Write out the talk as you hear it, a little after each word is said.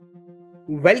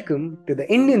Welcome to the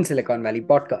Indian Silicon Valley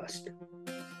podcast.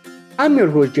 I'm your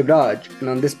host Jivraj, and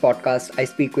on this podcast, I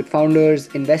speak with founders,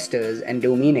 investors, and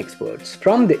domain experts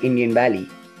from the Indian Valley,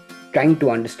 trying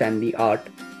to understand the art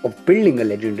of building a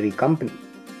legendary company.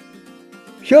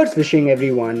 Here's wishing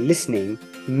everyone listening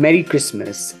Merry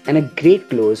Christmas and a great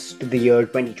close to the year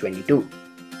 2022.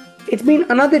 It's been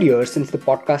another year since the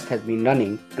podcast has been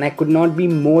running, and I could not be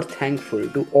more thankful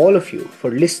to all of you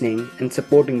for listening and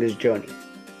supporting this journey.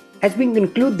 As we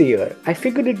conclude the year, I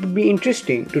figured it would be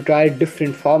interesting to try a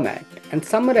different format and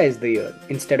summarize the year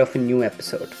instead of a new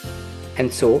episode.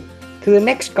 And so, through the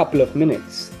next couple of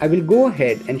minutes, I will go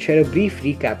ahead and share a brief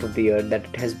recap of the year that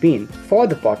it has been for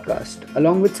the podcast,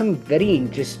 along with some very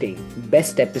interesting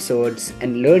best episodes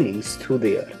and learnings through the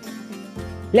year.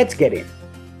 Let's get in.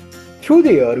 Through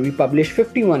the year, we published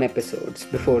 51 episodes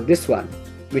before this one,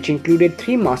 which included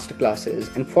 3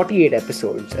 masterclasses and 48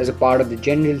 episodes as a part of the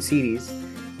general series,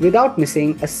 without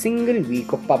missing a single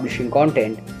week of publishing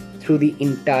content through the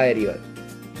entire year.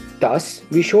 Thus,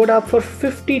 we showed up for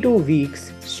 52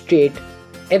 weeks straight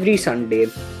every Sunday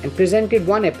and presented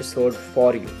one episode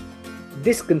for you.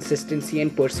 This consistency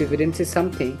and perseverance is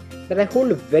something that I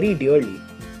hold very dearly,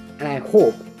 and I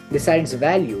hope this adds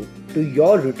value to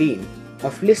your routine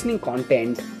of listening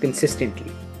content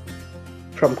consistently.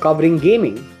 From covering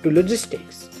gaming to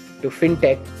logistics to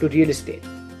fintech to real estate,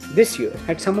 this year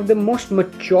had some of the most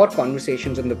mature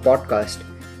conversations on the podcast,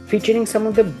 featuring some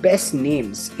of the best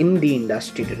names in the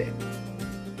industry today.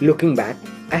 Looking back,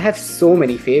 I have so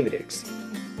many favorites.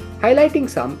 Highlighting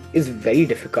some is very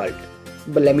difficult,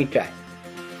 but let me try.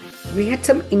 We had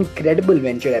some incredible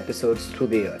venture episodes through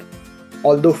the year.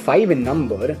 Although 5 in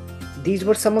number, these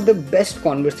were some of the best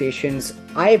conversations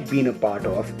I've been a part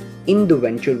of in the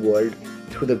venture world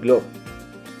through the globe.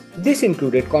 This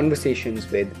included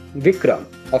conversations with Vikram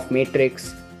of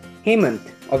Matrix, Hemant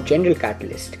of General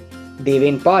Catalyst,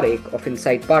 Deven Parekh of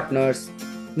Insight Partners,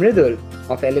 Mridul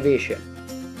of Elevation,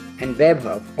 and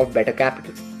Vaibhav of Better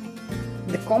Capital.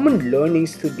 The common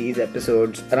learnings through these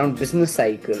episodes around business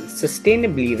cycles,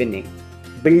 sustainably winning,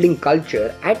 building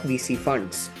culture at VC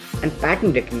funds, and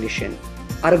pattern recognition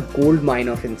are a goldmine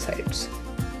of insights.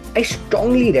 I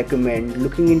strongly recommend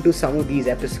looking into some of these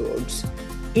episodes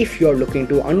if you're looking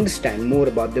to understand more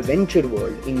about the venture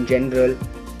world in general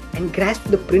and grasp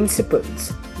the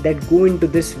principles that go into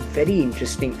this very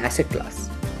interesting asset class.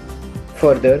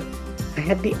 Further, I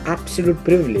had the absolute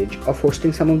privilege of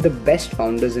hosting some of the best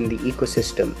founders in the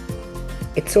ecosystem.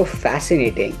 It's so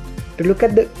fascinating to look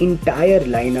at the entire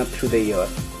lineup through the year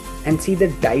and see the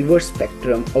diverse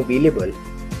spectrum available,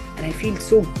 and I feel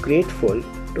so grateful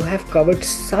to have covered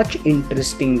such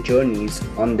interesting journeys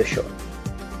on the show.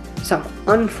 Some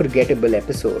unforgettable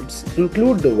episodes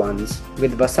include the ones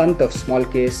with Vasant of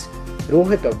Smallcase,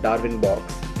 Rohit of Darwin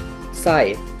Box,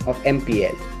 Sai of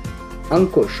MPL,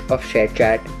 Ankush of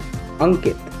ShareChat,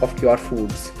 Ankit of Cure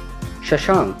Foods,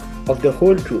 Shashank of The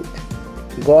Whole Truth,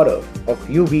 Gaurav of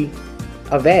UB,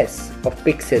 Aves of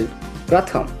Pixel,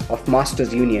 Pratham of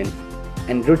Masters Union,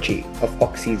 and Ruchi of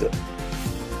Oxizo.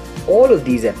 All of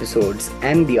these episodes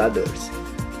and the others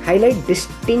highlight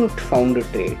distinct founder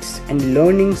traits and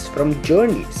learnings from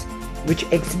journeys which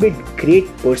exhibit great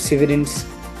perseverance,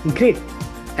 grit,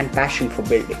 and passion for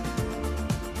building.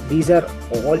 These are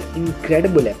all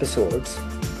incredible episodes,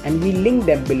 and we link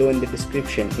them below in the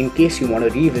description in case you want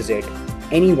to revisit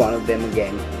any one of them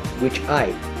again, which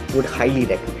I would highly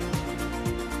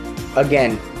recommend.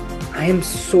 Again, I am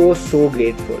so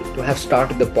grateful to have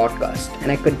started the podcast,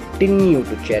 and I continue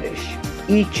to cherish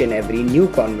each and every new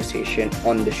conversation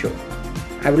on the show.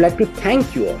 I would like to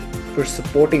thank you all for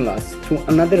supporting us through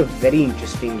another very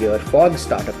interesting year for the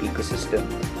startup ecosystem,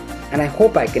 and I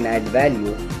hope I can add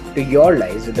value to your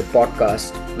lives with the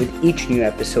podcast with each new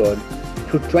episode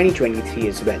through 2023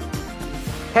 as well.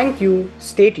 Thank you,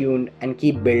 stay tuned, and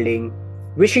keep building.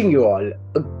 Wishing you all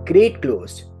a great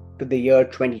close to the year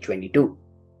 2022.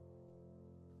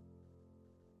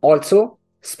 Also,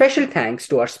 special thanks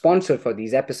to our sponsor for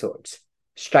these episodes,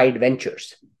 Stride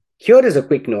Ventures. Here is a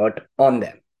quick note on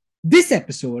them. This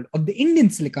episode of the Indian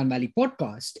Silicon Valley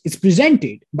podcast is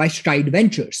presented by Stride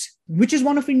Ventures, which is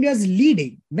one of India's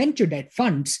leading venture debt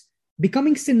funds,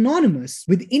 becoming synonymous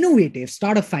with innovative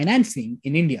startup financing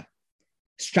in India.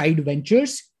 Stride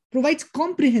Ventures provides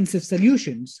comprehensive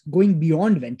solutions going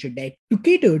beyond venture debt to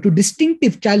cater to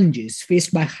distinctive challenges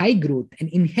faced by high growth and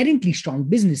inherently strong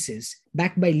businesses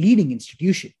backed by leading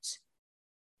institutions.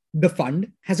 The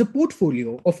fund has a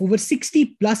portfolio of over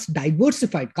 60 plus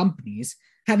diversified companies,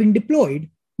 having deployed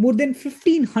more than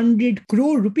 1,500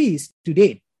 crore rupees to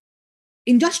date.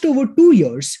 In just over 2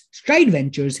 years, Stride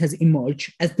Ventures has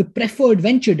emerged as the preferred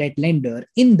venture debt lender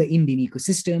in the Indian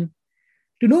ecosystem.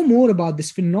 To know more about this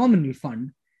phenomenal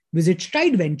fund, visit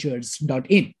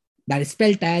strideventures.in. That is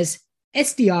spelled as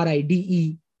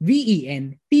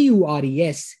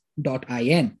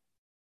STRIDEVENTURES.in.